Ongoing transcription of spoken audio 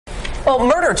Well,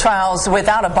 murder trials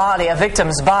without a body, a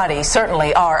victim's body,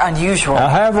 certainly are unusual.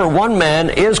 However, one man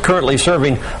is currently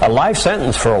serving a life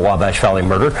sentence for a Wabash Valley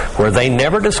murder where they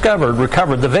never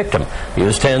recovered the victim.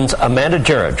 News 10's Amanda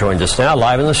Jarrett joins us now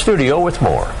live in the studio with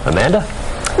more. Amanda?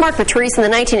 Mark Patrice, in the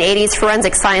 1980s,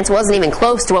 forensic science wasn't even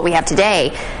close to what we have today.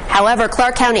 However,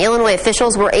 Clark County, Illinois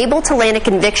officials were able to land a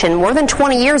conviction more than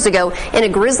 20 years ago in a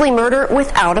grisly murder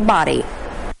without a body.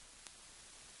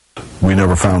 We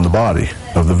never found the body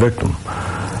of the victim,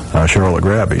 Charlotte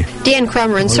Grabby. Dan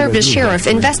Crumrin served as sheriff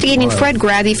investigating Fred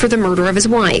Grabby for the murder of his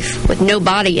wife. With no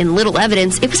body and little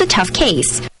evidence, it was a tough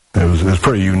case. It was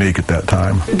pretty unique at that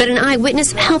time. But an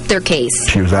eyewitness helped their case.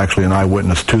 She was actually an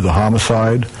eyewitness to the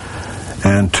homicide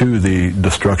and to the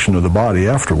destruction of the body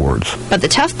afterwards. But the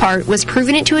tough part was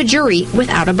proving it to a jury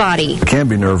without a body. It can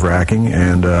be nerve-wracking,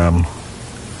 and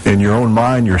in your own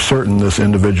mind, you're certain this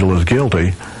individual is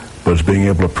guilty, but it's being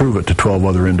able to prove it to 12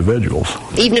 other individuals.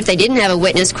 Even if they didn't have a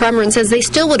witness, Crumrin says they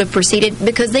still would have proceeded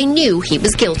because they knew he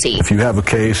was guilty. If you have a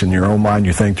case in your own mind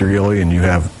you think they're guilty and you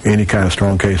have any kind of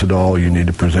strong case at all, you need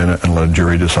to present it and let a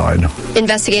jury decide.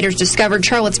 Investigators discovered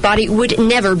Charlotte's body would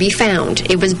never be found.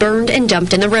 It was burned and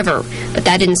dumped in the river. But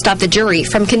that didn't stop the jury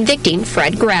from convicting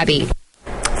Fred Grabby.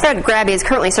 Fred Grabby is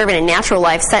currently serving a natural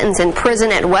life sentence in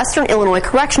prison at Western Illinois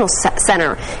Correctional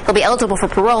Center. He'll be eligible for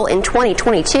parole in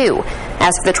 2022.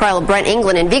 As for the trial of Brent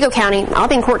England in Vigo County, I'll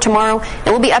be in court tomorrow, and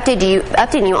we'll be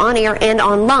updating you on air and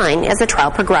online as the trial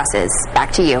progresses.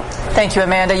 Back to you. Thank you,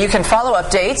 Amanda. You can follow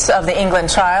updates of the England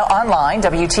trial online,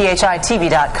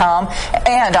 WTHI-TV.com,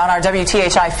 and on our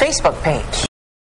WTHI Facebook page.